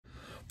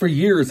For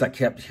years, I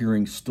kept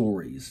hearing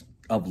stories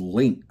of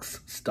lynx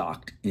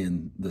stocked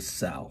in the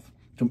South,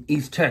 from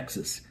East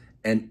Texas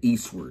and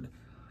eastward.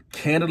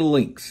 Canada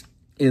lynx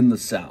in the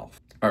South.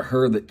 I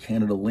heard that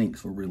Canada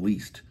lynx were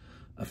released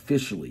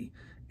officially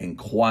and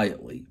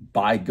quietly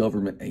by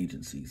government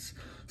agencies.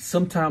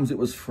 Sometimes it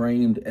was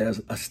framed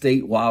as a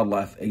state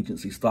wildlife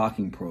agency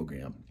stalking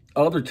program.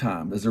 Other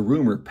times, as a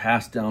rumor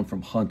passed down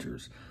from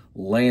hunters,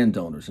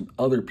 landowners, and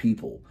other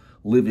people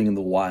living in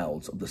the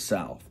wilds of the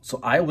South. So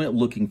I went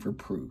looking for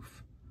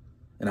proof,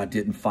 and I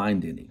didn't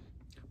find any.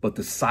 But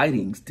the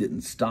sightings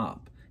didn't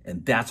stop,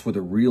 and that's where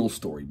the real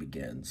story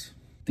begins.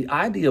 The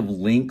idea of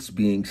lynx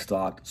being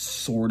stalked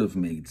sort of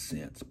made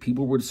sense.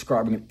 People were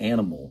describing an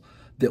animal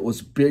that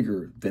was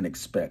bigger than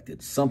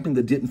expected, something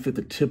that didn't fit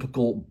the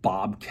typical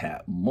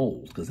bobcat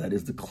mold, because that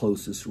is the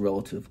closest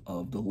relative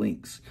of the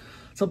lynx.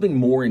 Something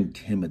more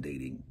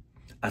intimidating.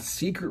 A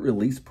secret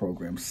release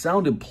program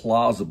sounded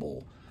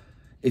plausible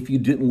if you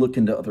didn't look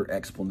into other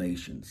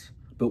explanations.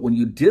 But when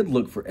you did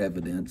look for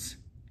evidence,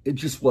 it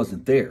just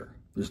wasn't there.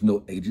 There's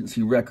no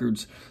agency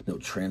records, no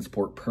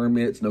transport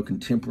permits, no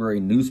contemporary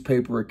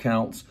newspaper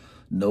accounts,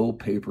 no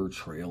paper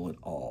trail at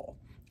all.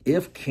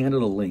 If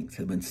Canada lynx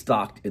had been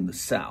stocked in the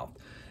South,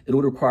 it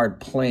would have required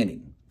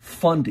planning,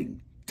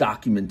 funding,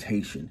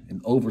 documentation,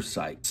 and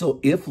oversight. So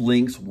if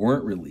lynx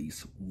weren't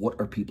released, what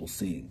are people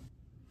seeing?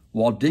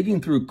 While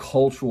digging through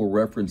cultural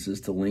references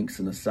to lynx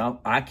in the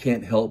South, I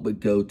can't help but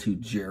go to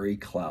Jerry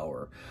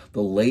Clower,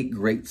 the late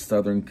great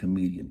Southern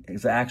comedian.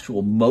 His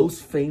actual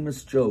most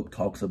famous joke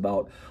talks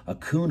about a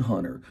coon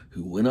hunter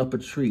who went up a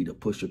tree to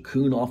push a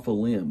coon off a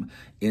limb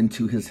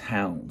into his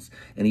hounds.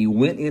 And he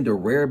went in to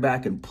rear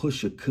back and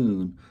push a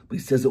coon, but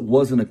he says it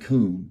wasn't a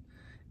coon.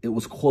 It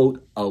was,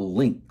 quote, a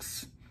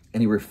lynx.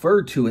 And he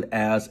referred to it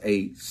as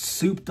a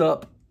souped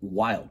up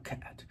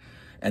wildcat.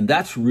 And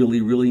that's really,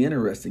 really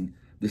interesting.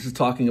 This is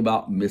talking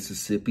about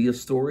Mississippi, a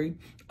story,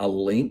 a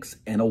lynx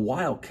and a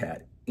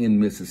wildcat. In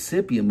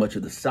Mississippi and much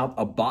of the South,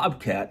 a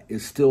bobcat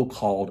is still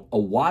called a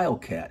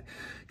wildcat.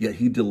 Yet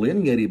he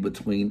delineated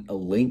between a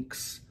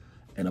lynx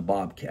and a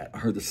bobcat. I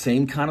heard the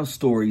same kind of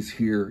stories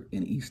here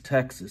in East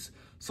Texas.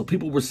 So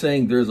people were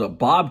saying there's a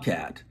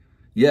bobcat.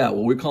 Yeah,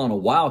 well, we're calling a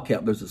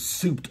wildcat. There's a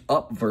souped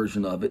up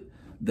version of it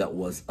that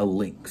was a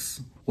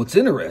lynx. What's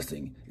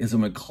interesting is that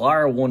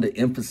McClure wanted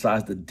to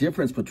emphasize the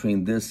difference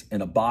between this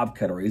and a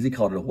bobcat, or as he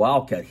called it a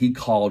wildcat, he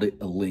called it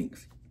a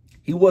lynx.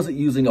 He wasn't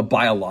using a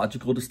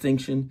biological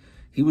distinction.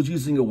 He was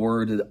using a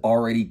word that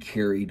already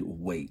carried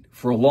weight.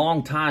 For a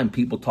long time,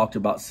 people talked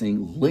about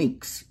seeing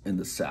lynx in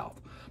the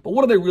South. But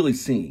what are they really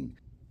seeing?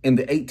 In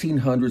the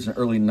 1800s and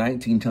early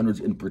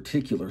 1900s in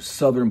particular,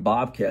 Southern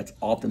bobcats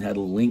often had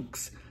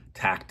lynx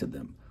tacked to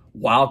them.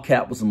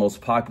 Wildcat was the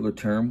most popular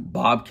term,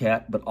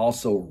 bobcat, but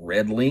also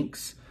red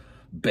lynx,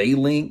 bay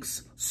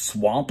lynx,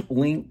 swamp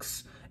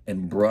lynx,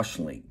 and brush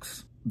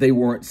lynx. They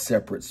weren't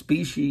separate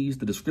species.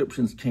 The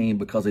descriptions came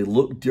because they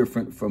looked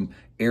different from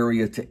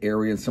area to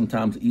area, and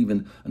sometimes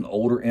even an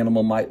older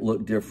animal might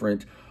look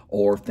different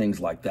or things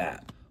like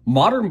that.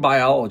 Modern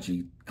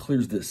biology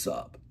clears this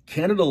up.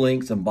 Canada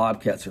lynx and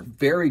bobcats are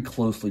very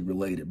closely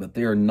related, but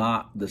they are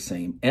not the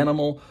same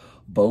animal.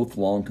 Both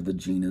belong to the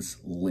genus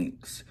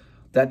Lynx.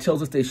 That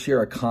tells us they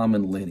share a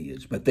common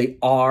lineage, but they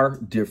are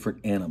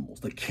different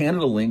animals. The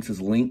Canada lynx is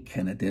Lynx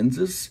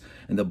canadensis,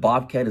 and the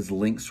bobcat is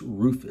Lynx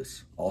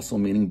rufus, also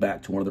meaning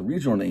back to one of the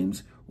regional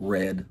names,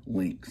 red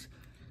lynx.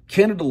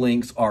 Canada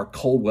lynx are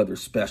cold weather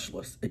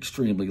specialists,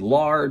 extremely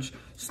large,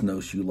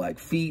 snowshoe-like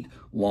feet,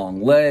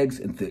 long legs,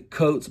 and thick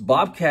coats.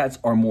 Bobcats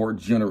are more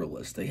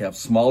generalists. They have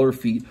smaller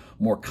feet,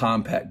 more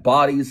compact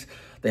bodies.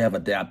 They have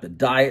adapted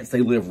diets.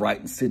 They live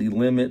right in city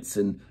limits,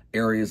 and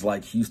areas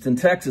like Houston,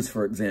 Texas,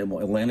 for example,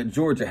 Atlanta,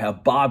 Georgia,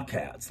 have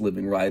bobcats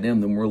living right in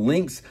them, where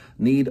lynx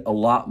need a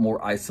lot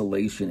more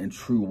isolation and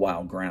true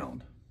wild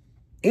ground.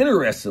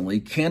 Interestingly,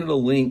 Canada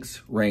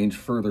lynx range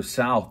further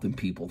south than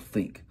people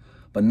think,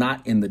 but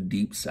not in the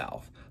deep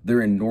South.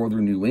 They're in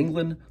northern New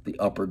England, the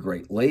upper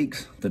Great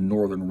Lakes, the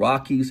northern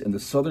Rockies, and the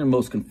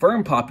southernmost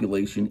confirmed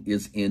population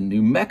is in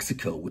New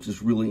Mexico, which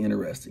is really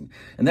interesting.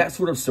 And that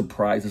sort of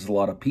surprises a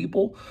lot of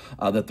people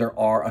that there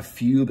are a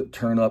few that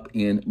turn up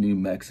in New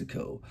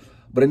Mexico.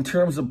 But in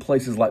terms of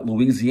places like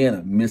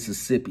Louisiana,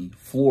 Mississippi,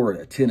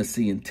 Florida,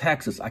 Tennessee, and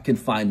Texas, I can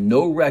find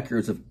no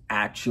records of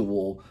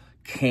actual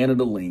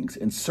Canada lynx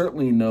and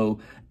certainly no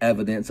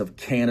evidence of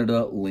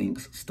Canada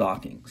lynx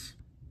stockings.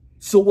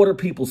 So what are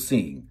people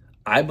seeing?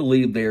 I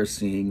believe they are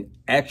seeing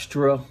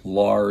extra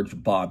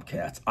large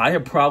bobcats. I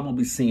have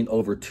probably seen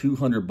over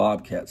 200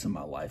 bobcats in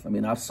my life. I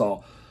mean, I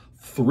saw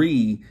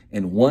 3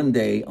 in one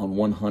day on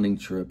one hunting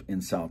trip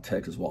in South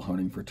Texas while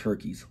hunting for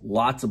turkeys.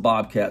 Lots of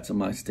bobcats in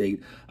my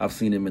state. I've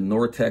seen them in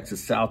North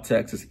Texas, South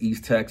Texas,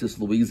 East Texas,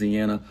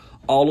 Louisiana,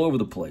 all over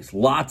the place.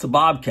 Lots of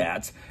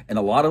bobcats, and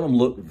a lot of them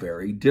look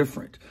very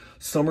different.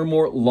 Some are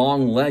more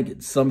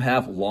long-legged. Some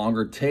have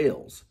longer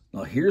tails.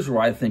 Now, here's where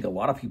I think a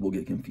lot of people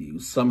get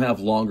confused. Some have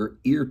longer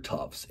ear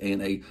tufts,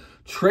 and a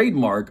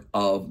trademark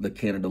of the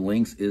Canada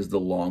lynx is the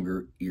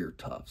longer ear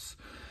tufts.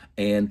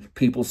 And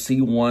people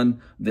see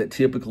one that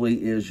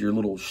typically is your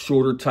little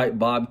shorter type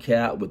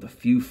bobcat with a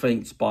few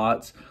faint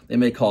spots. They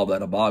may call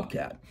that a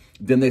bobcat.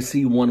 Then they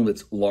see one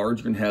that's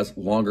larger and has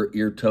longer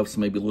ear tufts,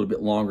 maybe a little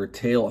bit longer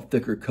tail, a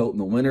thicker coat in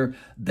the winter.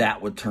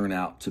 That would turn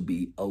out to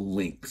be a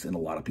lynx in a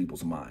lot of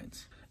people's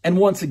minds. And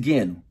once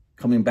again,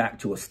 coming back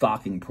to a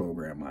stalking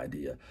program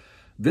idea,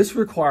 this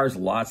requires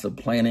lots of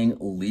planning,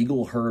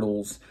 legal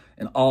hurdles,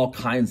 and all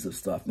kinds of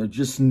stuff. There's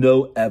just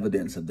no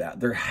evidence of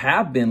that. There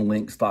have been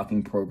lynx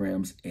stalking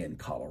programs in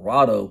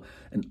Colorado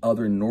and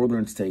other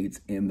northern states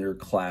in their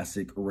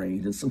classic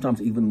range, and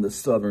sometimes even the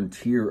southern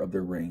tier of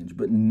their range,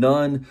 but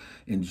none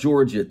in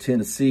Georgia,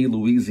 Tennessee,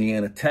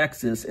 Louisiana,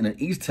 Texas, and in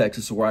East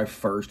Texas, where I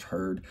first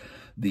heard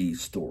these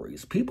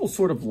stories. People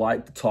sort of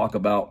like to talk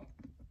about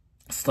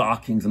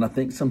stalkings, and I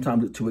think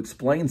sometimes to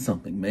explain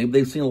something. Maybe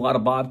they've seen a lot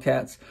of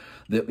bobcats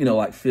that,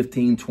 like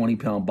 15,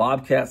 20-pound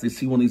bobcats. They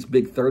see one of these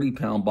big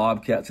 30-pound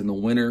bobcats in the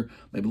winter,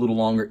 maybe a little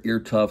longer ear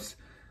tufts.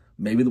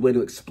 Maybe the way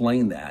to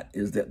explain that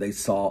is that they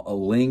saw a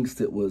lynx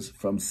that was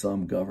from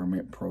some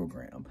government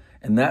program.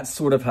 And that's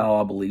sort of how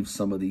I believe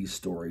some of these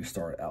stories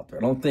start out there.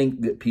 I don't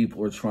think that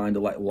people are trying to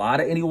lie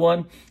to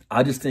anyone.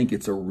 I just think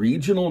it's a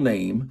regional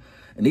name,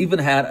 and even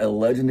had a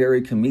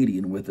legendary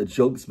comedian with a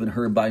joke that's been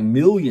heard by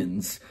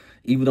millions,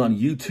 even on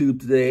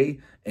YouTube today,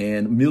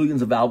 and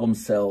millions of album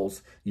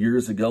sales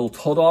years ago,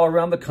 told all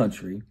around the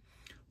country,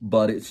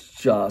 but it's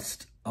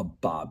just a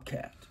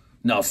bobcat.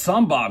 Now,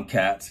 some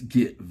bobcats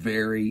get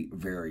very,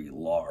 very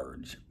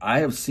large. I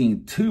have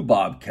seen 2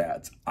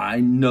 bobcats I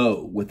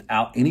know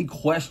without any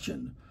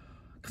question,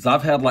 because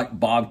I've had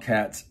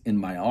bobcats in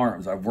my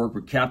arms. I've worked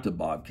with captive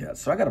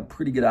bobcats, so I got a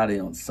pretty good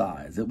idea on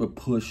size. It would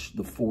push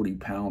the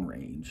 40-pound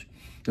range.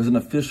 There's an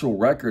official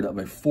record of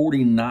a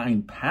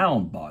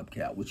 49-pound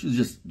bobcat, which is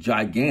just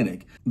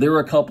gigantic. There are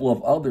a couple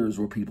of others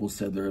where people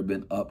said there have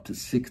been up to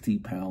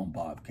 60-pound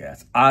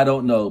bobcats. I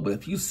don't know, but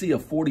if you see a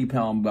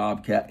 40-pound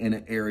bobcat in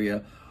an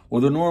area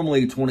where they're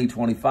normally 20,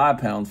 25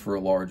 pounds for a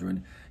large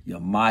one, you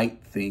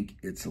might think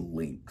it's a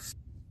lynx.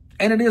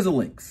 And it is a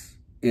lynx.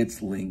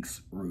 It's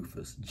Lynx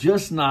rufus,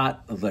 just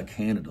not the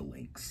Canada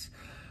lynx.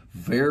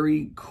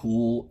 Very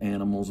cool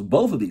animals,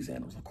 both of these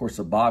animals. Of course,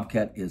 a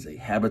bobcat is a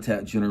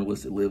habitat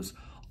generalist. It lives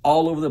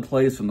all over the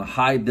place, from the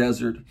high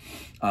desert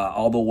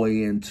all the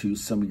way into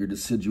some of your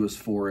deciduous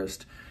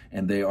forest,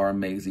 and they are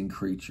amazing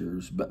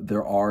creatures. But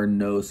there are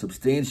no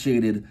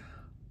substantiated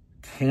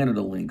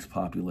Canada lynx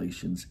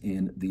populations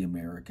in the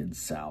American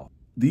South.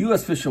 The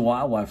U.S. Fish and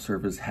Wildlife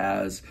Service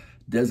has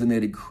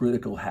designated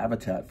critical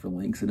habitat for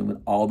lynx, and it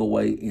went all the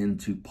way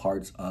into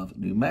parts of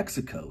New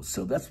Mexico.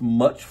 So that's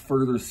much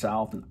further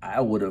south than I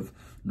would have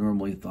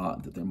normally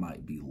thought that there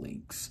might be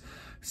lynx.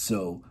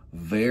 So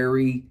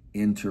very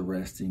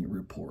interesting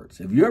reports.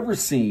 Have you ever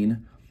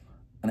seen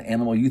an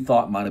animal you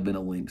thought might have been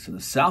a lynx in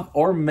the South?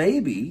 Or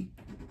maybe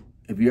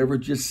have you ever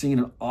just seen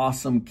an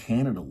awesome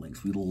Canada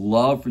lynx? We'd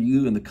love for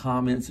you in the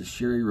comments to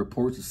share your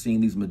reports of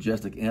seeing these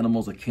majestic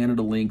animals. A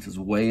Canada lynx is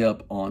way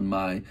up on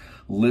my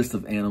list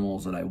of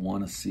animals that I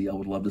want to see. I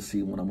would love to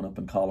see one. I'm up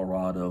in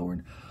Colorado or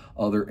in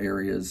other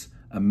areas.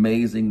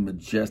 Amazing,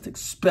 majestic,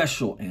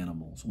 special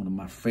animals. One of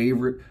my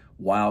favorite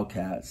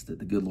wildcats that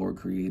the good Lord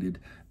created.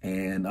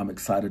 And I'm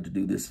excited to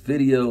do this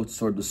video to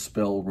sort of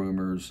dispel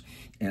rumors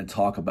and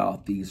talk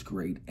about these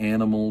great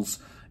animals.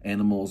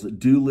 Animals that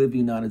do live in the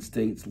United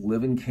States,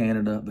 live in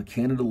Canada, the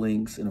Canada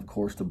lynx, and of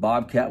course the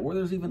bobcat, where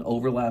there's even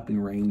overlapping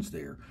range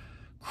there.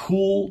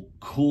 Cool,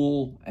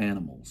 cool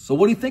animals. So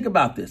what do you think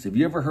about this? Have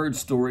you ever heard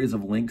stories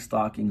of lynx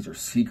stalkings or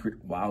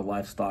secret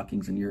wildlife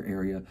stalkings in your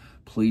area?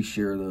 Please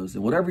share those.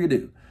 And whatever you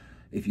do,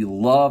 if you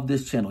love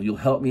this channel, you'll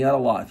help me out a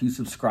lot if you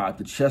subscribe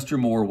to Chester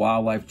Moore,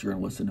 wildlife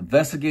journalist and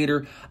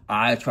investigator.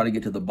 I try to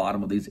get to the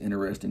bottom of these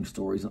interesting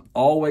stories and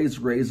always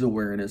raise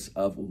awareness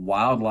of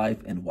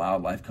wildlife and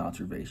wildlife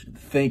conservation.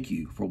 Thank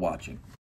you for watching.